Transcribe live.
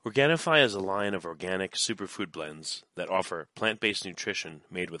Organifi is a line of organic superfood blends that offer plant-based nutrition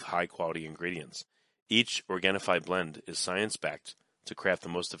made with high-quality ingredients. Each Organifi blend is science-backed to craft the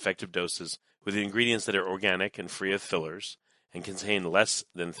most effective doses with the ingredients that are organic and free of fillers and contain less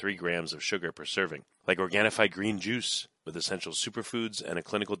than 3 grams of sugar per serving, like Organifi green juice with essential superfoods and a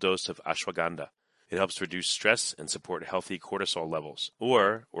clinical dose of ashwagandha. It helps reduce stress and support healthy cortisol levels.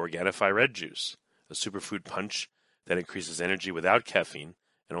 Or Organifi red juice, a superfood punch that increases energy without caffeine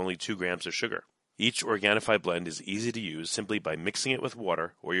and only 2 grams of sugar. Each Organifi blend is easy to use simply by mixing it with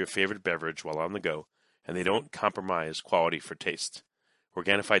water or your favorite beverage while on the go, and they don't compromise quality for taste.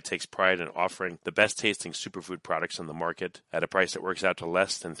 Organifi takes pride in offering the best-tasting superfood products on the market at a price that works out to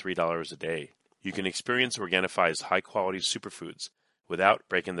less than $3 a day. You can experience Organifi's high-quality superfoods without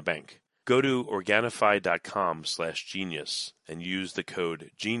breaking the bank. Go to Organifi.com/genius and use the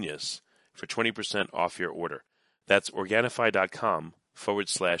code GENIUS for 20% off your order. That's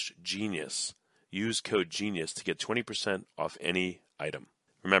Organifi.com/genius. Use code GENIUS to get 20% off any item.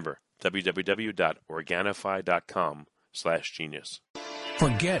 Remember, www.Organifi.com/genius.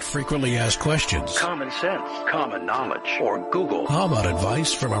 Forget frequently asked questions. Common sense, common knowledge, or Google. How about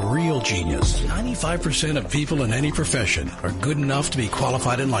advice from a real genius? 95% of people in any profession are good enough to be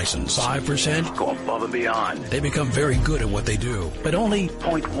qualified and licensed. 5% go above and beyond. They become very good at what they do, but only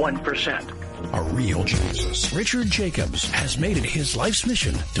 0.1% are real geniuses. Richard Jacobs has made it his life's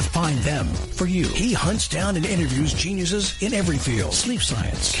mission to find them for you. He hunts down and interviews geniuses in every field: sleep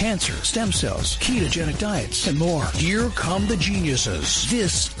science, cancer, stem cells, ketogenic diets, and more. Here come the geniuses.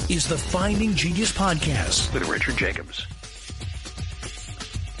 This is the Finding Genius Podcast with Richard Jacobs.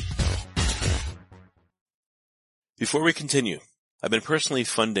 Before we continue, I've been personally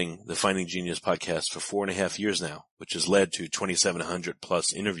funding the Finding Genius podcast for 4.5 years now, which has led to 2,700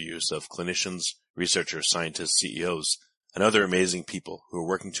 plus interviews of clinicians, researchers, scientists, CEOs, and other amazing people who are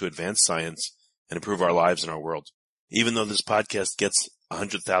working to advance science and improve our lives and our world. Even though this podcast gets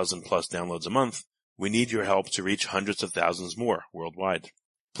 100,000 plus downloads a month, we need your help to reach hundreds of thousands more worldwide.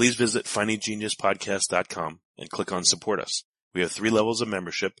 Please visit findinggeniuspodcast.com and click on Support Us. We have 3 levels of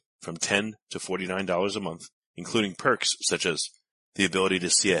membership from $10 to $49 a month, including perks such as the ability to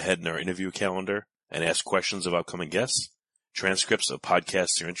see ahead in our interview calendar and ask questions of upcoming guests, transcripts of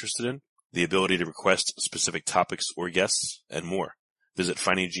podcasts you're interested in, the ability to request specific topics or guests, and more. Visit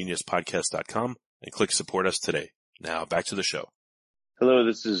findinggeniuspodcast.com and click Support Us today. Now back to the show. Hello,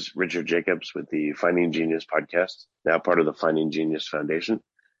 this is Richard Jacobs with the Finding Genius podcast, now part of the Finding Genius Foundation.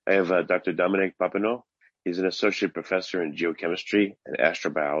 I have Dr. Dominic Papineau. He's an associate professor in geochemistry and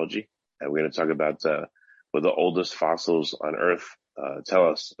astrobiology, and we're going to talk about what the oldest fossils on Earth tell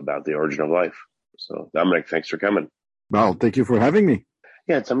us about the origin of life. So, Dominic, thanks for coming. Well, thank you for having me.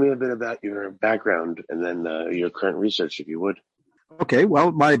 Yeah, tell me a bit about your background and then your current research, if you would. Okay,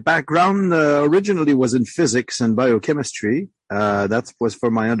 well, my background originally was in physics and biochemistry. That was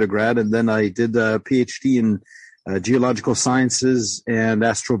for my undergrad, and then I did a PhD in geological sciences and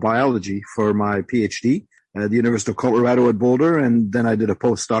astrobiology for my PhD at the University of Colorado at Boulder, and then I did a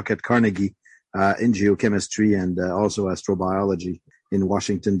postdoc at Carnegie in geochemistry and also astrobiology in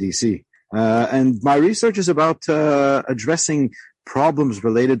Washington, D.C. And my research is about addressing problems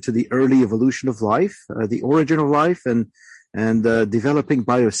related to the early evolution of life, the origin of life, and developing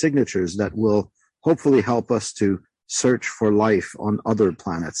biosignatures that will hopefully help us to search for life on other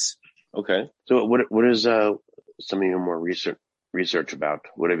planets. Okay. So what is some of your more research about?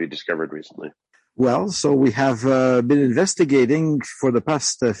 What have you discovered recently? Well, so we have been investigating for the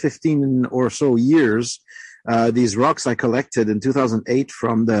past 15 or so years these rocks I collected in 2008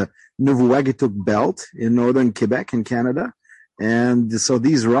 from the Nuvvuagittuq Belt in northern Quebec in Canada. And so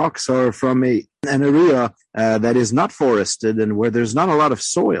these rocks are from an area that is not forested and where there's not a lot of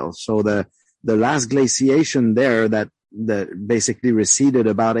soil. So the last glaciation there that basically receded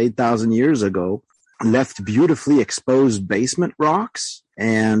about 8,000 years ago left beautifully exposed basement rocks.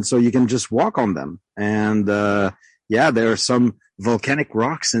 And so you can just walk on them. And there are some volcanic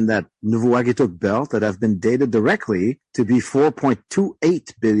rocks in that Nuvvuagittuq Belt that have been dated directly to be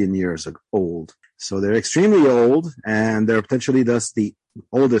 4.28 billion years old. So they're extremely old, and they're potentially thus the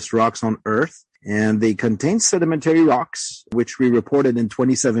oldest rocks on Earth. And they contain sedimentary rocks, which we reported in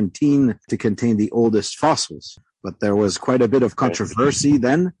 2017 to contain the oldest fossils. But there was quite a bit of controversy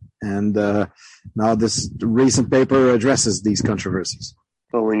then, and now this recent paper addresses these controversies.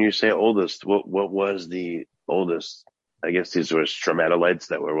 Well, when you say oldest, what was the oldest? I guess these were stromatolites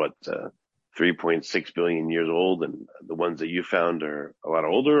that were 3.6 billion years old, and the ones that you found are a lot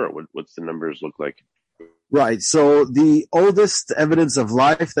older, or what's the numbers look like? Right. So the oldest evidence of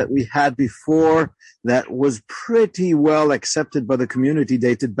life that we had before that was pretty well accepted by the community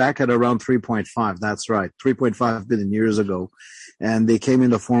dated back at around 3.5. That's right. 3.5 billion years ago. And they came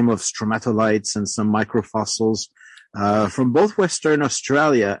in the form of stromatolites and some microfossils, from both Western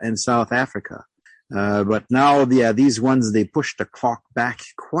Australia and South Africa. But now, these ones, they push the clock back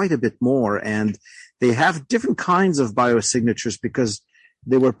quite a bit more, and they have different kinds of biosignatures because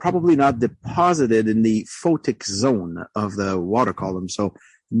they were probably not deposited in the photic zone of the water column. So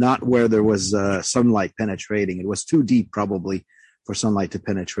not where there was sunlight penetrating. It was too deep probably for sunlight to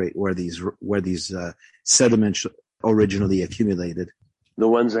penetrate where these sediments originally accumulated. The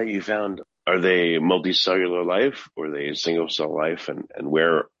ones that you found, are they multicellular life or are they single cell life? And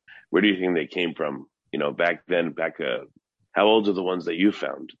where do you think they came from? Back then, how old are the ones that you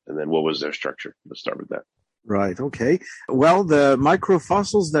found? And then what was their structure? Let's start with that. Right. Okay. Well, the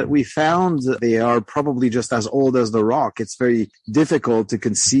microfossils that we found, they are probably just as old as the rock. It's very difficult to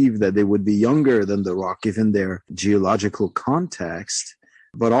conceive that they would be younger than the rock, given their geological context.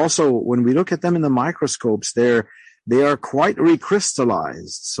 But also, when we look at them in the microscopes, they are quite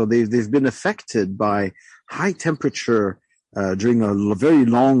recrystallized. So they've been affected by high temperature during a very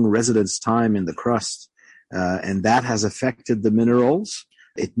long residence time in the crust, and that has affected the minerals.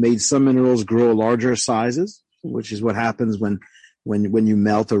 It made some minerals grow larger sizes, which is what happens when you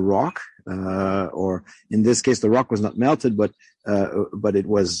melt a rock, or in this case, the rock was not melted, but it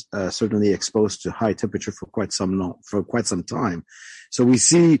was certainly exposed to high temperature for quite some time. So we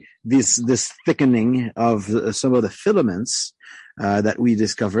see this thickening of some of the filaments that we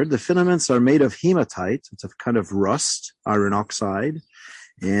discovered. The filaments are made of hematite. It's a kind of rust, iron oxide.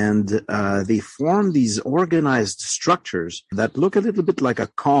 And they form these organized structures that look a little bit like a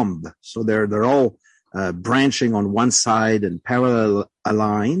comb. So they're all branching on one side and parallel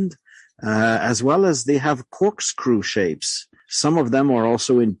aligned, as well as they have corkscrew shapes. Some of them are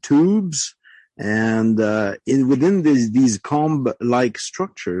also in tubes, and within these comb-like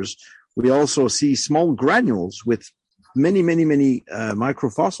structures, we also see small granules with many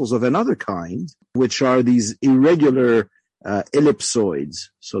microfossils of another kind, which are these irregular ellipsoids.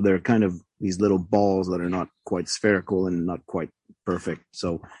 So they're kind of these little balls that are not quite spherical and not quite perfect.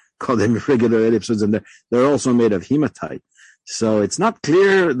 So call them irregular ellipsoids, and they're also made of hematite. So it's not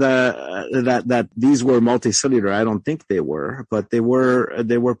clear that these were multicellular. I don't think they were, but they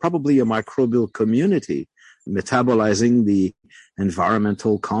were probably a microbial community metabolizing the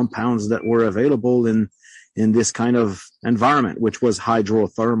environmental compounds that were available in this kind of environment, which was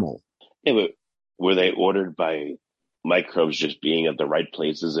hydrothermal. Yeah, but were they ordered by microbes just being at the right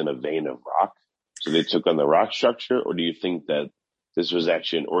places in a vein of rock? So they took on the rock structure, or do you think that this was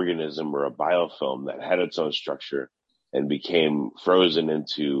actually an organism or a biofilm that had its own structure and became frozen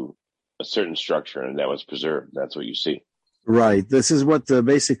into a certain structure and that was preserved? That's what you see. Right. This is what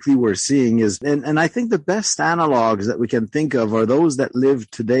basically we're seeing is, and I think the best analogs that we can think of are those that live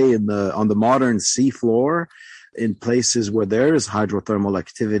today on the modern seafloor in places where there is hydrothermal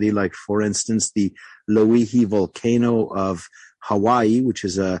activity, like, for instance, the Loihi volcano of Hawaii, which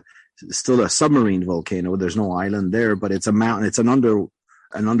is still a submarine volcano. There's no island there, but it's a mountain. It's an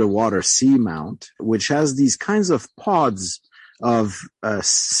underwater sea mount, which has these kinds of pods of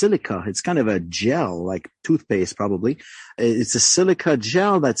silica. It's kind of a gel, like toothpaste probably. It's a silica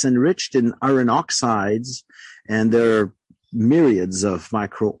gel that's enriched in iron oxides, and there are myriads of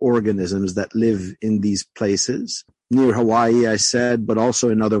microorganisms that live in these places near Hawaii, I said, but also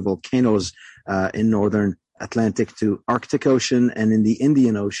in other volcanoes in northern Atlantic to Arctic Ocean and in the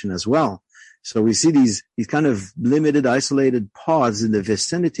Indian Ocean as well. So we see these kind of limited, isolated pods in the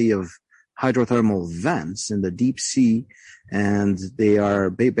vicinity of hydrothermal vents in the deep sea, and they are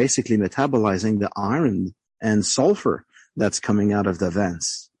basically metabolizing the iron and sulfur that's coming out of the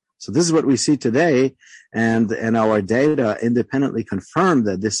vents. So this is what we see today, and our data independently confirm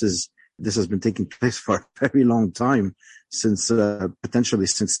that this has been taking place for a very long time, since potentially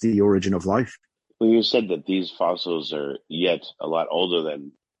since the origin of life. Well, you said that these fossils are yet a lot older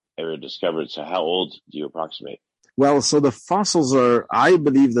than ever discovered. So how old do you approximate? Well, so the fossils I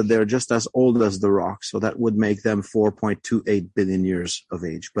believe that they're just as old as the rock. So that would make them 4.28 billion years of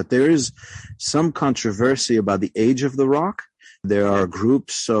age. But there is some controversy about the age of the rock. There are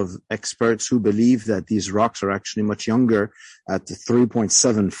groups of experts who believe that these rocks are actually much younger, at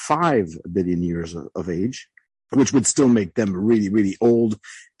 3.75 billion years of age, which would still make them really, really old,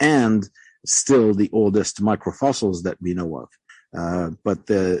 and still the oldest microfossils that we know of. But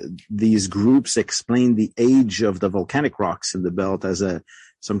these groups explain the age of the volcanic rocks in the belt as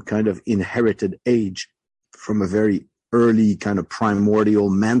some kind of inherited age from a very early kind of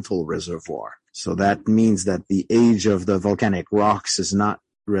primordial mantle reservoir. So that means that the age of the volcanic rocks is not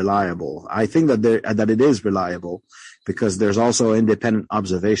reliable. I think that it is reliable because there's also independent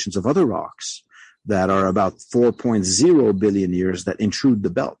observations of other rocks that are about 4.0 billion years that intrude the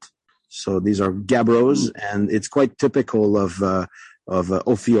belt. So these are gabbros, and it's quite typical of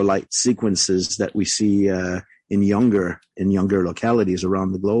ophiolite sequences that we see in younger localities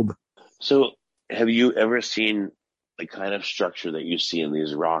around the globe. So have you ever seen the kind of structure that you see in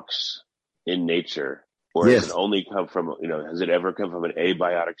these rocks in nature? Or Yes. has it only come from, has it ever come from an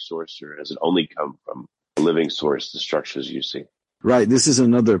abiotic source, or has it only come from a living source, the structures you see? Right. This is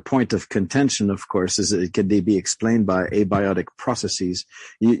another point of contention, of course, can they be explained by abiotic processes?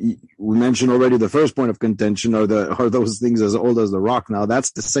 We mentioned already the first point of contention are those things as old as the rock. Now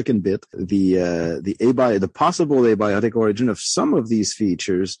that's the second bit. The possible abiotic origin of some of these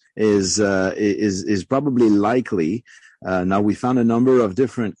features is probably likely. Now we found a number of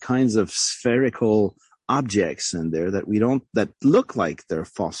different kinds of spherical objects in there that look like they're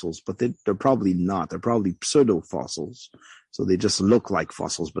fossils, but they're probably not. They're probably pseudo fossils. So they just look like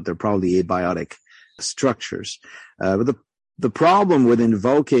fossils, but they're probably abiotic structures. But the problem with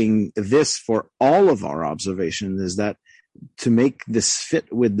invoking this for all of our observations is that to make this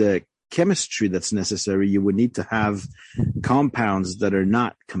fit with the chemistry that's necessary, you would need to have compounds that are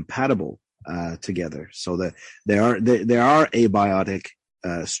not compatible together. So that there are abiotic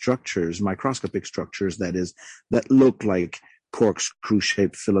structures, microscopic structures, that look like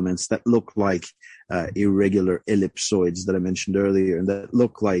corkscrew-shaped filaments, that look like irregular ellipsoids that I mentioned earlier, and that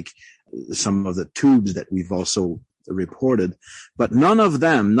look like some of the tubes that we've also reported. But none of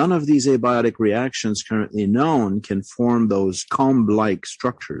these abiotic reactions currently known can form those comb-like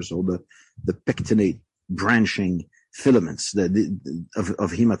structures, or the pectinate branching filaments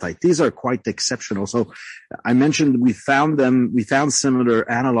of hematite. These are quite exceptional. So I mentioned we found similar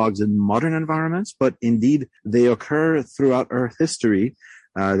analogs in modern environments, but indeed they occur throughout Earth history.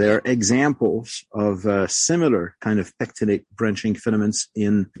 There are examples of similar kind of pectinate branching filaments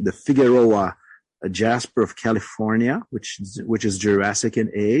in the Figueroa jasper of California, which is Jurassic in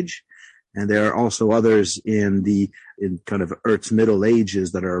age. And there are also others in kind of Earth's Middle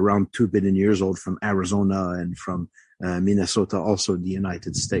Ages that are around 2 billion years old from Arizona and from Minnesota, also in the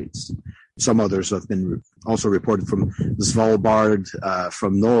United States. Some others have been also reported from Svalbard,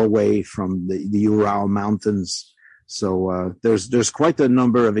 from Norway, from the Ural Mountains. So there's quite a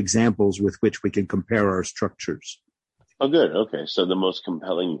number of examples with which we can compare our structures. Oh, good. Okay. So the most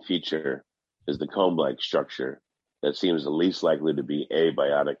compelling feature is the comb-like structure that seems the least likely to be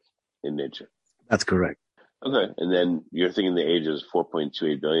abiotic in nature. That's correct. Okay. And then you're thinking the age is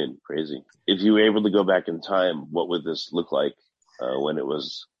 4.28 billion. Crazy. If you were able to go back in time, what would this look like when it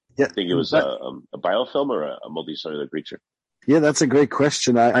was, I think it was a biofilm or a multicellular creature? Yeah, that's a great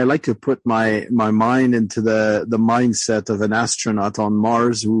question. I like to put my mind into the mindset of an astronaut on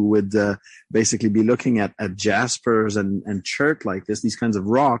Mars who would basically be looking at jaspers and chert like these kinds of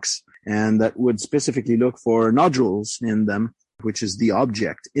rocks, and that would specifically look for nodules in them, which is the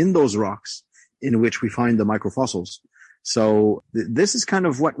object in those rocks in which we find the microfossils. So this is kind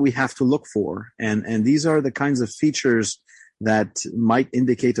of what we have to look for. And these are the kinds of features that might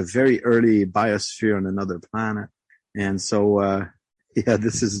indicate a very early biosphere on another planet. And so,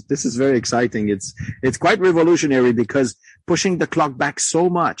 this is very exciting. It's quite revolutionary because pushing the clock back so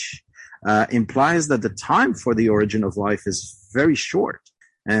much, implies that the time for the origin of life is very short.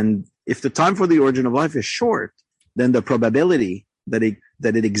 And if the time for the origin of life is short, then the probability that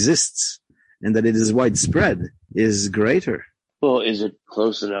it exists and that it is widespread is greater. Well, is it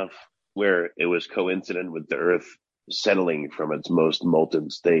close enough where it was coincident with the Earth settling from its most molten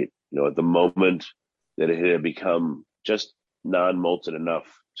state? At the moment that it had become just non-molten enough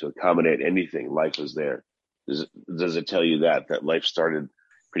to accommodate anything, life was there. Does it tell you that life started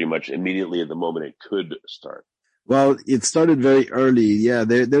pretty much immediately at the moment it could start? Well, it started very early. Yeah,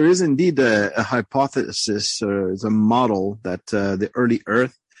 there is indeed a hypothesis, or a model that the early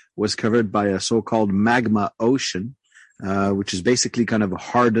Earth was covered by a so-called magma ocean, which is basically kind of a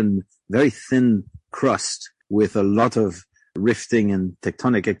hardened, very thin crust with a lot of rifting and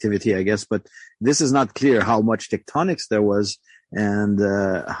tectonic activity, I guess. But this is not clear how much tectonics there was and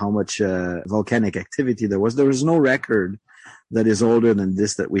how much volcanic activity there was. There is no record that is older than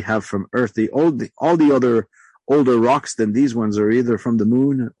this that we have from Earth. All the other older rocks than these ones are either from the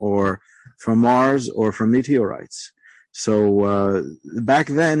moon or from Mars or from meteorites. So back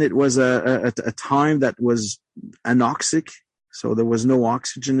then it was a time that was anoxic, so there was no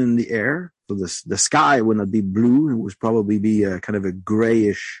oxygen in the air. So the sky would not be blue; it would probably be kind of a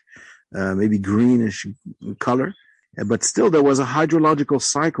grayish, maybe greenish color. But still, there was a hydrological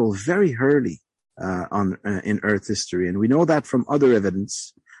cycle very early in Earth history. And we know that from other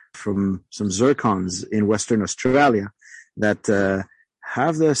evidence, from some zircons in Western Australia that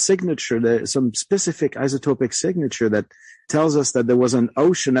have the signature, some specific isotopic signature that tells us that there was an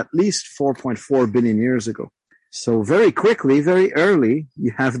ocean at least 4.4 billion years ago. So very quickly, very early,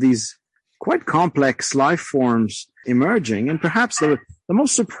 you have these quite complex life forms emerging. And perhaps the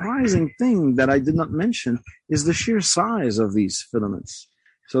most surprising thing that I did not mention is the sheer size of these filaments.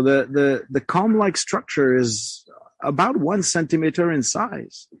 So the comb-like structure is about 1 centimeter in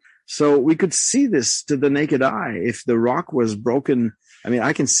size. So we could see this to the naked eye if the rock was broken. I mean,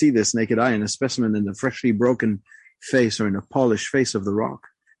 I can see this naked eye in a specimen in the freshly broken face or in a polished face of the rock.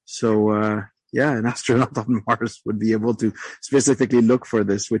 So, an astronaut on Mars would be able to specifically look for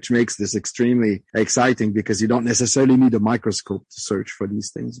this, which makes this extremely exciting because you don't necessarily need a microscope to search for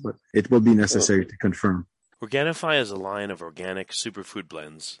these things, but it will be necessary to confirm. Organifi is a line of organic superfood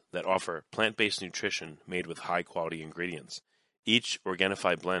blends that offer plant-based nutrition made with high-quality ingredients. Each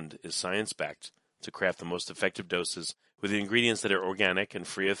Organifi blend is science-backed to craft the most effective doses with ingredients that are organic and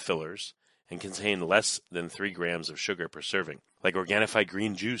free of fillers and contain less than 3 grams of sugar per serving, like Organifi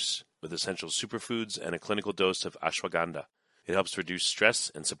green juice with essential superfoods and a clinical dose of ashwagandha. It helps reduce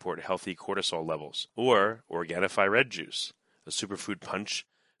stress and support healthy cortisol levels. Or Organifi red juice, a superfood punch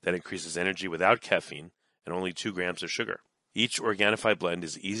that increases energy without caffeine and only 2 grams of sugar. Each Organifi blend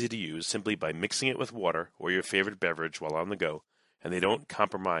is easy to use simply by mixing it with water or your favorite beverage while on the go, and they don't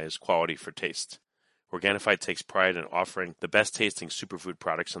compromise quality for taste. Organifi takes pride in offering the best-tasting superfood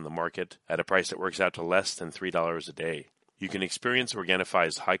products on the market at a price that works out to less than $3 a day. You can experience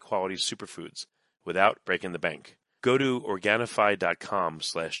Organifi's high-quality superfoods without breaking the bank. Go to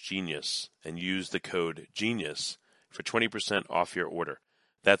Organifi.com/genius and use the code GENIUS for 20% off your order.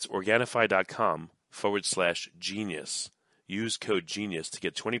 That's Organifi.com/genius. Use code GENIUS to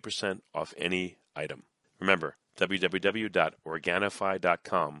get 20% off any item. Remember,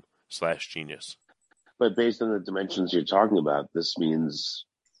 www.Organifi.com/genius. But based on the dimensions you're talking about, this means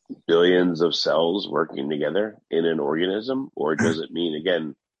billions of cells working together in an organism, or does it mean,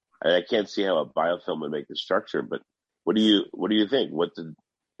 again, I can't see how a biofilm would make the structure, but what do you think?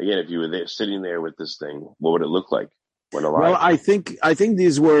 If you were there, sitting there with this thing, what would it look like when alive? Well, I think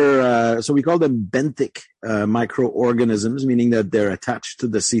these were, so we call them benthic microorganisms, meaning that they're attached to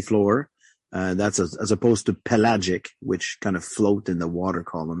the seafloor. That's as opposed to pelagic, which kind of float in the water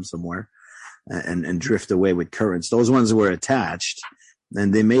column somewhere and drift away with currents. Those ones were attached,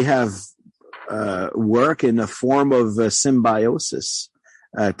 and they may have work in a form of symbiosis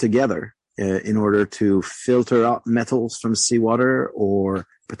together in order to filter out metals from seawater or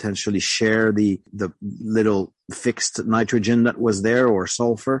potentially share the little fixed nitrogen that was there or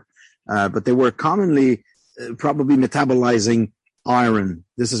sulfur. But they were commonly probably metabolizing iron.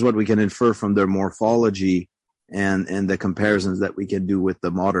 This is what we can infer from their morphology and the comparisons that we can do with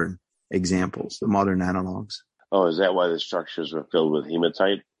the modern examples, the modern analogs. Oh, is that why the structures were filled with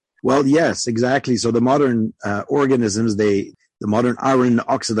hematite? Well, yes, exactly. So the modern organisms, the modern iron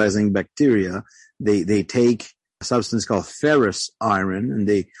oxidizing bacteria, they take a substance called ferrous iron and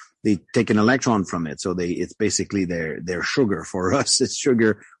they take an electron from it. So it's basically their sugar. For us, it's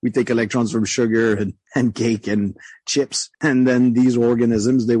sugar. We take electrons from sugar and cake and chips. And then these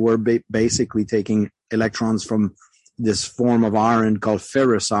organisms, they were basically taking electrons from this form of iron called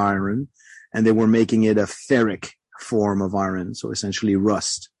ferrous iron, and they were making it a ferric form of iron. So essentially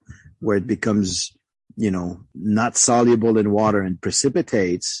rust, where it becomes, not soluble in water and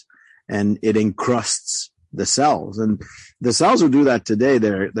precipitates, and it encrusts the cells. And the cells who do that today,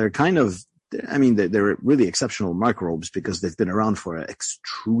 they're kind of, they're really exceptional microbes because they've been around for an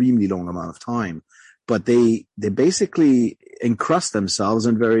extremely long amount of time. But they basically encrust themselves,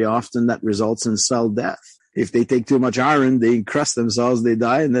 and very often that results in cell death. If they take too much iron, they encrust themselves, they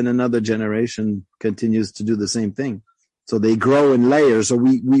die, and then another generation continues to do the same thing. So they grow in layers. So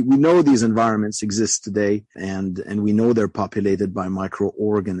we know these environments exist today, and we know they're populated by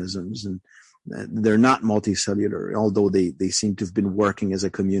microorganisms, and they're not multicellular, although they seem to have been working as a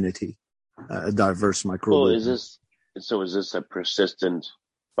community, a diverse microbiome. Well, is this a persistent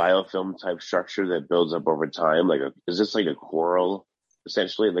biofilm type structure that builds up over time? Is this like a coral,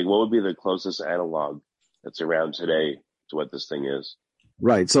 essentially? Like, what would be the closest analog that's around today to what this thing is?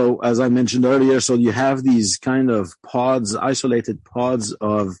 Right. So as I mentioned earlier, so you have these kind of pods, isolated pods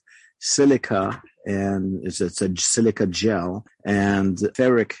of silica, and it's a silica gel and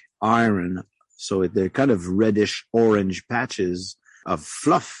ferric iron. So they're kind of reddish orange patches of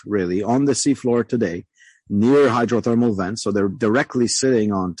fluff really on the seafloor today near hydrothermal vents. So they're directly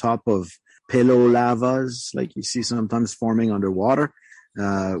sitting on top of pillow lavas, like you see sometimes forming underwater.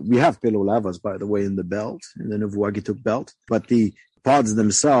 We have pillow lavas, by the way, in the belt, in the Nuvvuagittuq belt, but the pods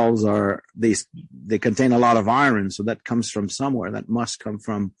themselves they contain a lot of iron, so that comes from somewhere. That must come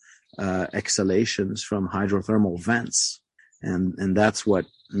from exhalations from hydrothermal vents, and that's what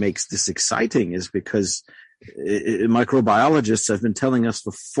makes this exciting, is because microbiologists have been telling us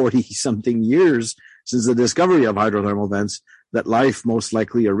for 40-something years since the discovery of hydrothermal vents that life most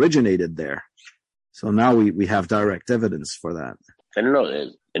likely originated there. So now we have direct evidence for that. I don't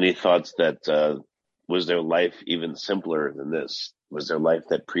know. Any thoughts that was there life even simpler than this? Was there life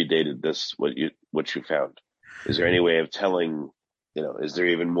that predated this? What you found? Is there any way of telling? Is there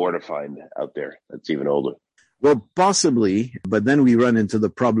even more to find out there that's even older? Well, possibly, but then we run into the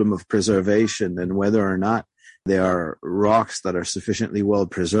problem of preservation and whether or not there are rocks that are sufficiently well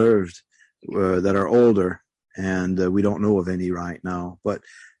preserved that are older, and we don't know of any right now. But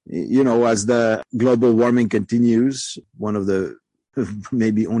as the global warming continues, one of the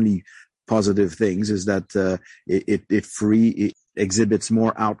maybe only positive things is that it exhibits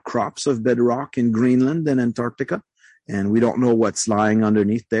more outcrops of bedrock in Greenland than Antarctica, and we don't know what's lying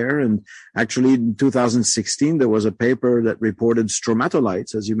underneath there. And actually, in 2016, there was a paper that reported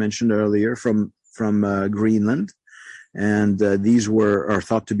stromatolites, as you mentioned earlier, from Greenland, and these are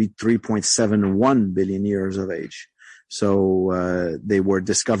thought to be 3.71 billion years of age. So they were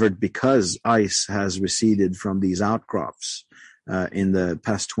discovered because ice has receded from these outcrops in the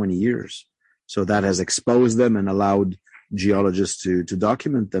past 20 years. So that has exposed them and allowed geologists to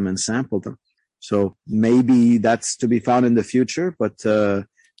document them and sample them. So maybe that's to be found in the future, but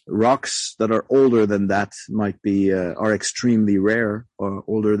rocks that are older than that are extremely rare, or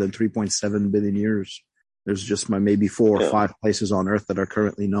older than 3.7 billion years. There's just maybe 4 or 5 places on Earth that are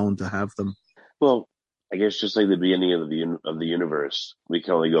currently known to have them. Well, I guess just like the beginning of the universe, we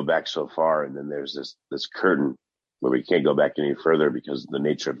can only go back so far, and then there's this curtain where we can't go back any further because of the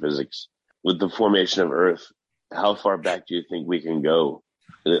nature of physics. With the formation of Earth, how far back do you think we can go?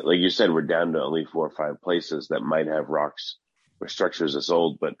 Like you said, we're down to only 4 or 5 places that might have rocks or structures this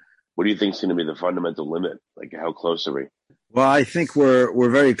old, but what do you think is going to be the fundamental limit? Like, how close are we? Well, I think we're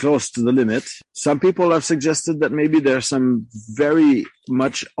very close to the limit. Some people have suggested that maybe there's some very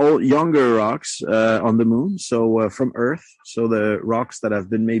much younger rocks on the moon, so from Earth. So the rocks that have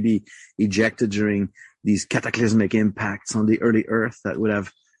been maybe ejected during these cataclysmic impacts on the early Earth that would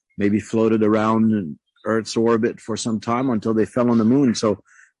have maybe floated around Earth's orbit for some time until they fell on the moon. So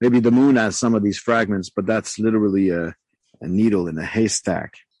maybe the moon has some of these fragments, but that's literally a needle in a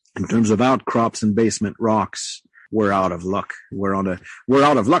haystack. In terms of outcrops and basement rocks, we're out of luck. We're out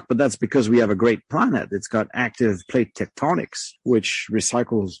of luck, but that's because we have a great planet. It's got active plate tectonics, which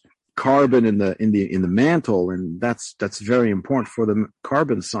recycles carbon in the mantle, and that's very important for the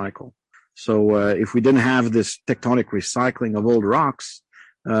carbon cycle. So if we didn't have this tectonic recycling of old rocks,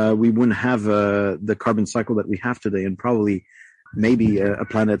 we wouldn't have the carbon cycle that we have today, and probably maybe a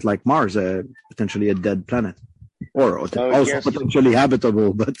planet like Mars, potentially a dead planet, or also potentially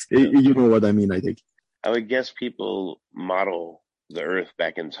habitable. But you know what I mean, I think. I would guess people model the Earth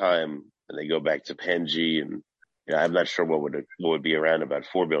back in time, and they go back to Pangaea, and I'm not sure what would be around about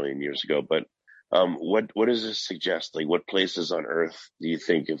 4 billion years ago. But what does this suggest? Like, what places on Earth do you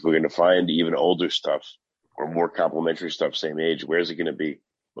think, if we're going to find even older stuff or more complementary stuff, same age, where is it going to be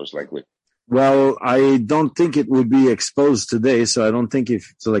most likely? Well, I don't think it would be exposed today. So I don't think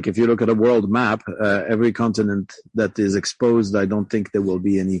if you look at a world map, every continent that is exposed, I don't think there will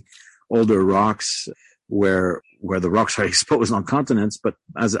be any older rocks where the rocks are exposed on continents. But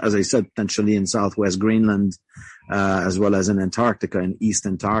as I said, potentially in Southwest Greenland, as well as in Antarctica and East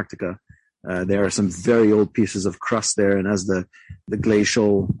Antarctica, there are some very old pieces of crust there. And as the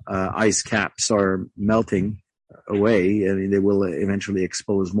glacial ice caps are melting away, I mean, they will eventually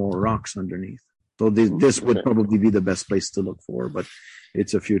expose more rocks underneath. So this would probably be the best place to look for, but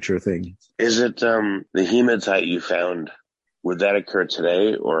it's a future thing. Is it the hematite you found? Would that occur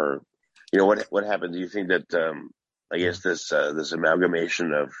today, or what happened? Do you think that I guess this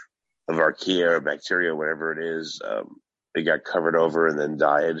amalgamation of archaea or bacteria, whatever it is, it got covered over and then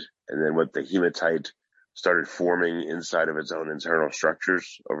died, and then what the hematite started forming inside of its own internal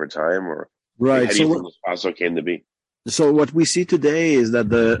structures over time, or right? How do you think this fossil came to be? So what we see today is that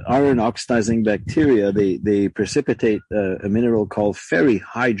the iron oxidizing bacteria, they precipitate a mineral called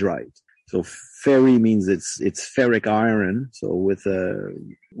ferrihydrite. So ferri means it's ferric iron, so with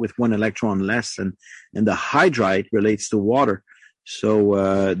 1 electron less, and the hydrite relates to water. So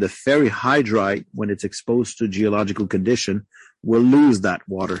the ferrihydrite, when it's exposed to geological condition, will lose that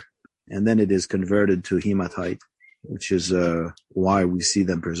water, and then it is converted to hematite. which is why we see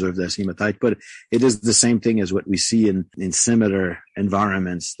them preserved as hematite. But it is the same thing as what we see in similar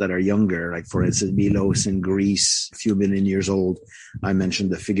environments that are younger, like, for instance, Milos in Greece, a few million years old. I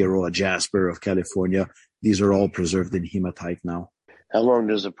mentioned the Figueroa jasper of California. These are all preserved in hematite now. How long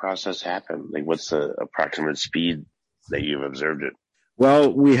does the process happen? Like, what's the approximate speed that you've observed it?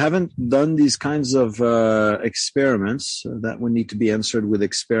 Well, we haven't done these kinds of experiments. That would need to be answered with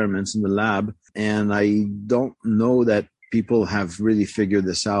experiments in the lab. And I don't know that people have really figured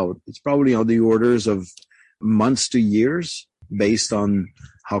this out. It's probably on the orders of months to years based on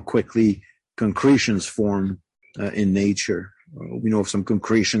how quickly concretions form in nature. We know of some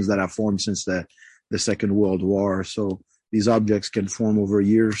concretions that have formed since the Second World War. So these objects can form over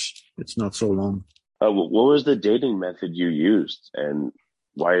years. It's not so long. What was the dating method you used, and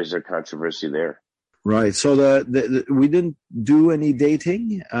why is there controversy there? Right. So we didn't do any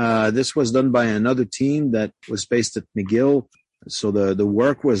dating. This was done by another team that was based at McGill. So the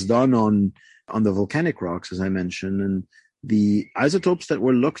work was done on the volcanic rocks, as I mentioned, and the isotopes that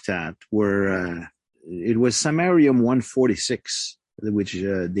were looked at were it was samarium-146, which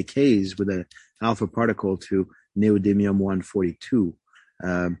decays with an alpha particle to neodymium-142.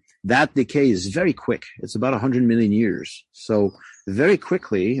 That decay is very quick. It's about 100 million years. So very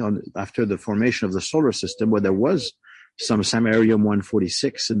quickly, after the formation of the solar system, where there was some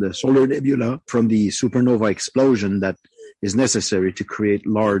samarium-146 in the solar nebula from the supernova explosion that is necessary to create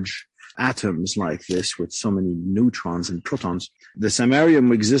large atoms like this with so many neutrons and protons, the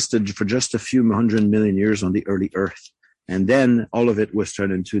samarium existed for just a few 100 million years on the early Earth. And then all of it was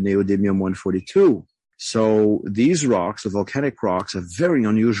turned into neodymium-142. So these rocks, the volcanic rocks, a very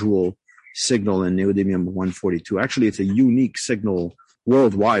unusual signal in neodymium-142. Actually, it's a unique signal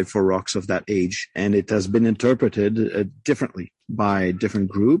worldwide for rocks of that age, and it has been interpreted differently by different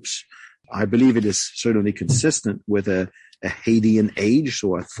groups. I believe it is certainly consistent with a Hadean age,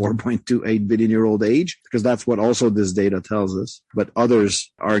 so a 4.28 billion-year-old age, because that's what also this data tells us. But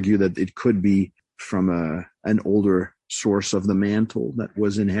others argue that it could be from an older source of the mantle that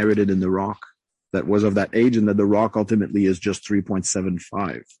was inherited in the rock that was of that age, and that the rock ultimately is just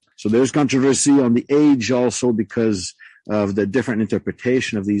 3.75. So there's controversy on the age also because of the different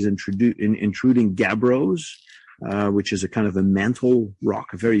interpretation of these intruding gabbros, which is a kind of a mantle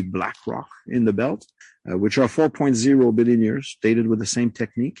rock, a very black rock in the belt, which are 4.0 billion years, dated with the same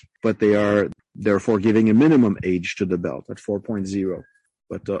technique, but they are therefore giving a minimum age to the belt at 4.0.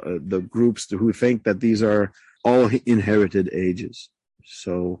 But the groups who think that these are all inherited ages.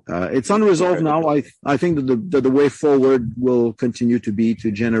 So it's unresolved now. I think that the way forward will continue to be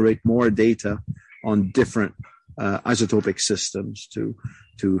to generate more data on different isotopic systems to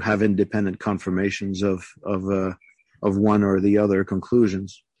have independent confirmations of one or the other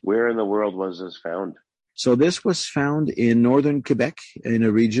conclusions. Where in the world was this found? So this was found in northern Quebec in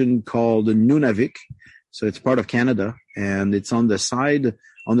a region called Nunavik. So it's part of Canada, and it's on the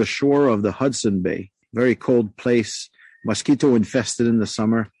shore of the Hudson Bay. Very cold place. Mosquito infested in the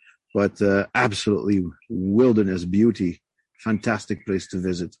summer, but absolutely wilderness beauty. Fantastic place to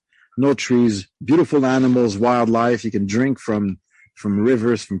visit. No trees, beautiful animals, wildlife. You can drink from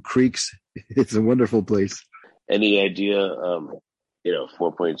rivers, from creeks. It's a wonderful place. Any idea,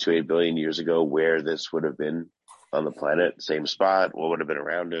 4.28 billion years ago, where this would have been on the planet? Same spot? What would have been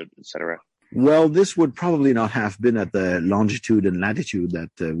around it, etc.? Well, this would probably not have been at the longitude and latitude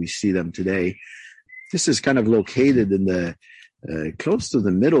that we see them today. This is kind of located in the close to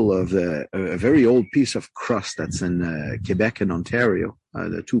the middle of a very old piece of crust that's in Quebec and Ontario,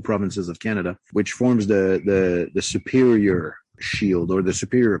 the two provinces of Canada, which forms the Superior Shield or the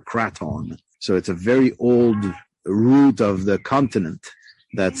Superior Craton. So it's a very old root of the continent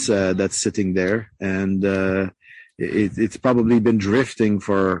that's sitting there, and it's probably been drifting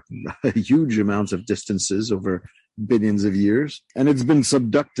for huge amounts of distances over billions of years, and it's been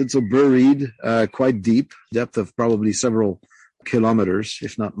subducted, so buried quite deep, depth of probably several kilometers,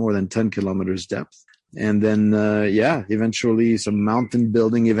 if not more than 10 kilometers depth. And then, eventually some mountain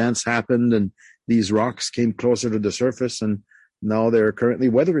building events happened, and these rocks came closer to the surface, and now they're currently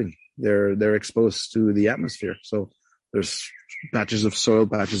weathering. They're exposed to the atmosphere. So there's patches of soil,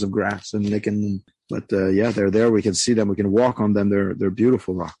 patches of grass, and they're there. We can see them. We can walk on them. They're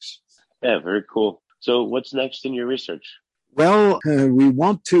beautiful rocks. Yeah, very cool. So what's next in your research? Well, we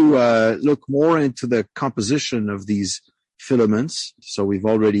want to look more into the composition of these filaments. So we've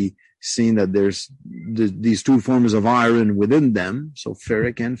already seen that there's these two forms of iron within them, so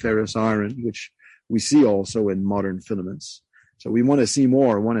ferric and ferrous iron, which we see also in modern filaments. So we want to see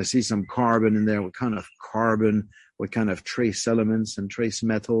more. We want to see some carbon in there. What kind of carbon, what kind of trace elements and trace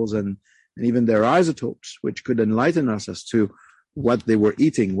metals, and and even their isotopes, which could enlighten us as to what they were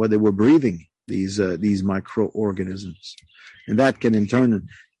eating, what they were breathing, these microorganisms. And that can in turn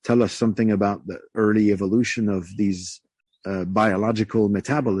tell us something about the early evolution of these biological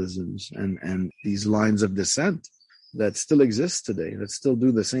metabolisms and these lines of descent that still exist today, that still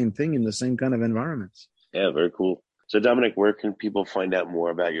do the same thing in the same kind of environments. Yeah, very cool. So Dominic, where can people find out more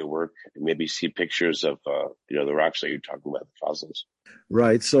about your work and maybe see pictures of the rocks that you're talking about, the fossils?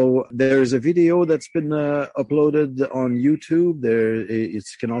 Right. So there's a video that's been uploaded on YouTube. It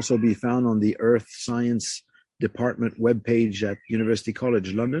can also be found on the Earth Science Department webpage at University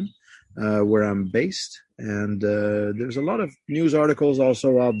College London, where I'm based. And there's a lot of news articles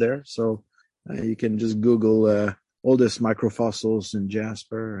also out there. So you can just Google oldest microfossils in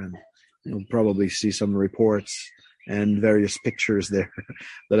Jasper, and you'll probably see some reports and various pictures there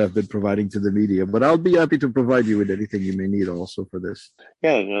that I've been providing to the media. But I'll be happy to provide you with anything you may need also for this.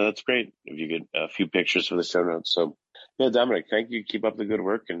 Yeah, no, that's great. If you get a few pictures for the show notes. So, yeah, Dominic, thank you. Keep up the good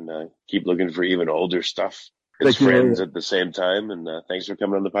work and keep looking for even older stuff as friends at the same time. And thanks for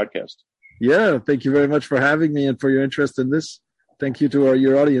coming on the podcast. Yeah, thank you very much for having me and for your interest in this. Thank you to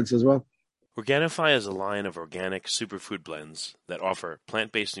your audience as well. Organifi is a line of organic superfood blends that offer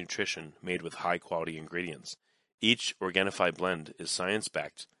plant-based nutrition made with high-quality ingredients. Each Organifi blend is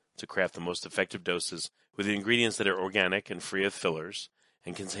science-backed to craft the most effective doses with ingredients that are organic and free of fillers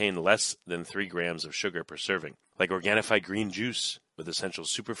and contain less than 3 grams of sugar per serving, like Organifi green juice with essential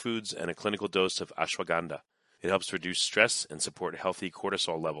superfoods and a clinical dose of ashwagandha. It helps reduce stress and support healthy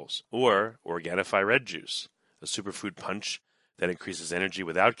cortisol levels. Or Organifi red juice, a superfood punch that increases energy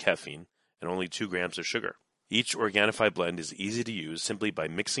without caffeine and only 2 grams of sugar. Each Organifi blend is easy to use simply by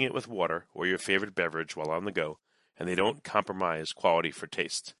mixing it with water or your favorite beverage while on the go, and they don't compromise quality for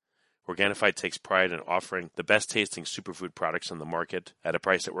taste. Organifi takes pride in offering the best-tasting superfood products on the market at a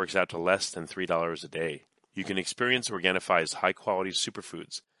price that works out to less than $3 a day. You can experience Organifi's high-quality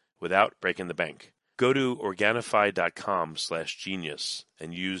superfoods without breaking the bank. Go to Organifi.com/genius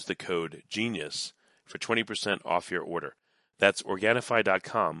and use the code GENIUS for 20% off your order. That's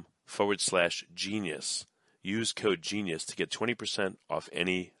Organifi.com/genius. Use code GENIUS to get 20% off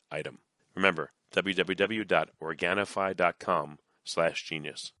any item. Remember,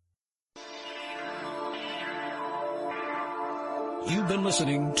 www.Organifi.com/genius. You've been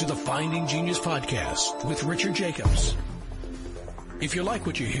listening to the Finding Genius podcast with Richard Jacobs. If you like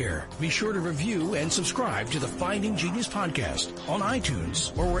what you hear, be sure to review and subscribe to the Finding Genius podcast on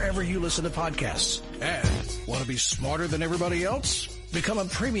iTunes or wherever you listen to podcasts. And want to be smarter than everybody else? Become a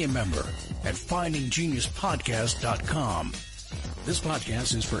premium member at FindingGeniusPodcast.com. This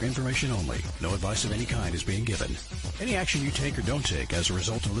podcast is for information only. No advice of any kind is being given. Any action you take or don't take as a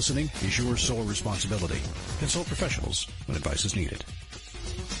result of listening is your sole responsibility. Consult professionals when advice is needed.